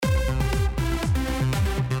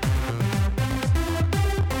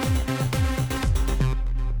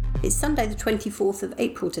Sunday the 24th of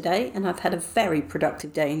April today, and I've had a very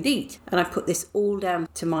productive day indeed. And I put this all down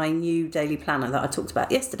to my new daily planner that I talked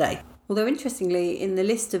about yesterday. Although interestingly, in the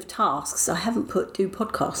list of tasks, I haven't put do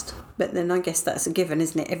podcast. But then I guess that's a given,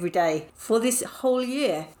 isn't it? Every day for this whole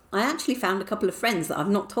year. I actually found a couple of friends that I've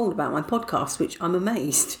not told about my podcast, which I'm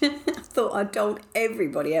amazed. I thought I'd told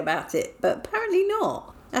everybody about it, but apparently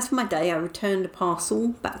not. As for my day, I returned a parcel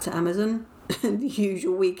back to Amazon, the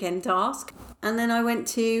usual weekend task. And then I went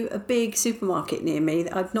to a big supermarket near me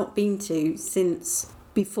that I've not been to since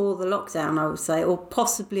before the lockdown, I would say, or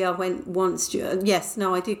possibly I went once.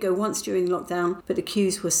 I did go once during lockdown, but the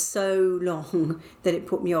queues were so long that it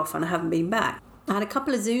put me off and I haven't been back. I had a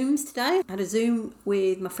couple of Zooms today. I had a Zoom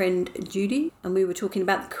with my friend Judy, and we were talking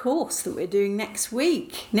about the course that we're doing next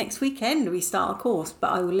week. Next weekend we start a course,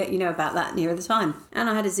 but I will let you know about that nearer the time. And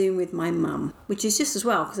I had a Zoom with my mum, which is just as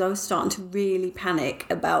well, because I was starting to really panic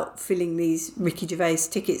about filling these Ricky Gervais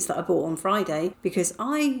tickets that I bought on Friday, because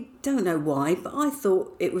I don't know why, but I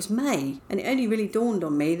thought it was May, and it only really dawned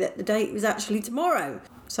on me that the date was actually tomorrow.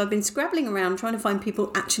 So I've been scrabbling around trying to find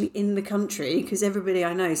people actually in the country, because everybody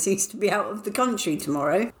I know seems to be out of the country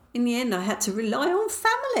tomorrow. In the end, I had to rely on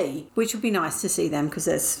family, which would be nice to see them, because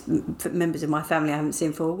there's members of my family I haven't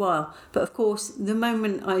seen for a while. But of course, the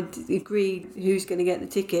moment I agreed who's going to get the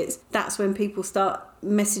tickets, that's when people start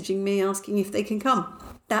messaging me asking if they can come.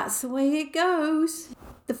 That's the way it goes.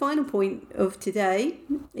 The final point of today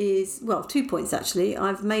is, 2 points actually.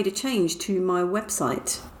 I've made a change to my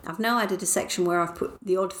website. I've now added a section where I've put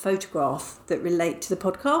the odd photograph that relate to the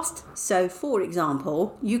podcast. So, for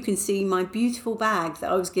example, you can see my beautiful bag that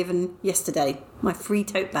I was given yesterday, my free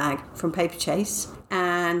tote bag from Paper Chase.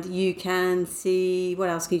 And you can see, what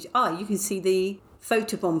else can you see? You can see the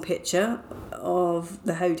photobomb picture of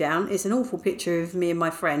the hoedown. It's an awful picture of me and my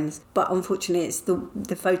friends, but unfortunately it's the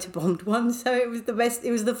photobombed one, so it was the best,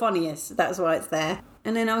 it was the funniest, that's why it's there.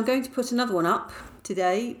 And then I'm going to put another one up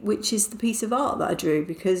today, which is the piece of art that I drew,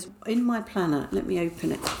 because in my planner, let me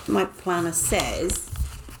open it, my planner says,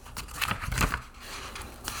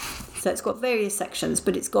 so it's got various sections,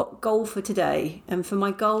 but it's got goal for today. And for my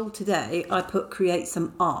goal today, I put create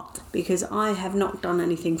some art, because I have not done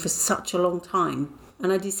anything for such a long time.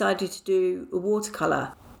 And I decided to do a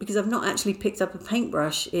watercolour, because I've not actually picked up a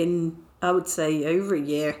paintbrush in, I would say, over a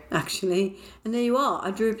year, actually. And there you are. I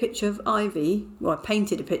drew a picture of Ivy. Well, I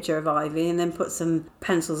painted a picture of Ivy and then put some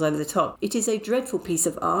pencils over the top. It is a dreadful piece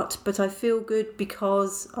of art, but I feel good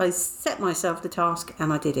because I set myself the task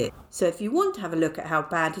and I did it. So if you want to have a look at how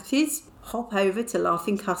bad it is, hop over to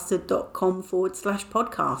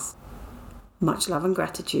laughingcustard.com/podcast. Much love and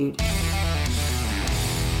gratitude.